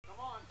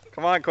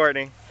Come on,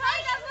 Courtney.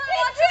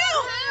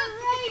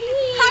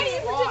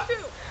 Squat.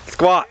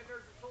 Squat.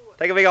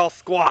 Take a big old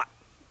squat.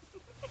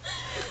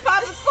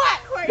 Pop a squat,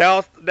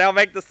 Courtney. Now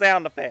make the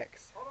sound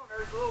effects. Hold on,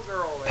 there's a little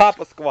girl there. Pop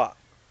a squat.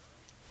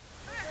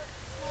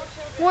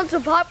 Want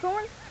some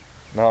popcorn?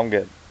 No, I'm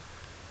good.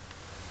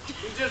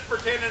 He's just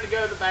pretending to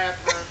go to the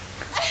bathroom.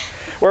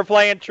 We're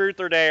playing truth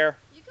or dare.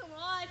 You can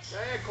watch.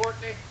 Hey,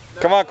 Courtney.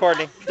 No, Come on,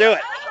 Courtney. Do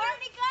it.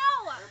 Courtney,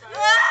 go!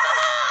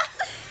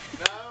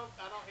 No,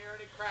 I don't hear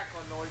any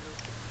crackling noises.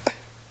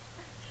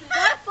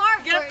 Get a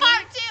fart, Get a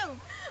fart too.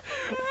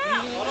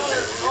 Hold on,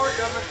 there's a car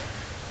coming.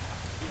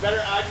 You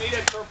better, I need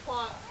it for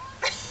plunk.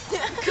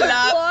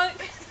 Clap.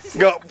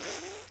 Go.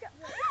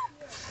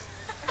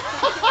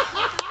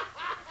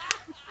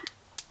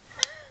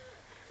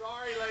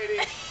 Sorry, lady.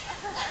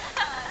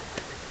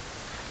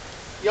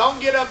 Y'all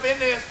can get up in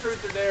this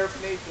truth or dare if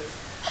you need to.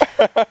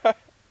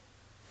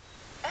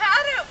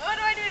 What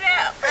do I do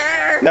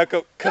now? Now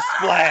go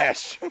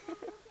splash.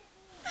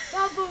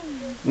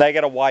 Now you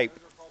gotta wipe.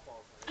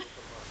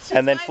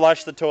 And then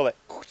flush the toilet.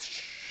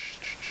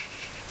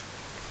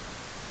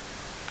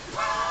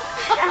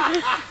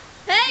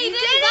 Hey, you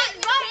didn't wipe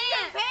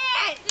your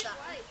pants!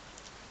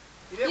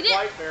 You didn't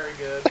wipe very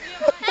good.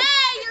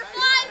 Hey, you're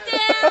flying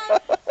down!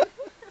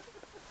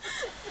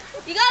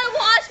 You gotta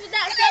wash with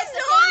that sense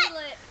of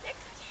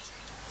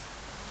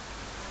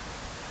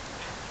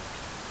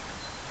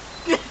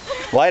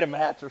Light a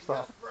match or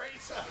something.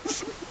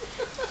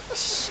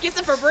 Get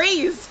some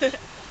Febreze.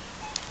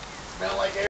 Smell like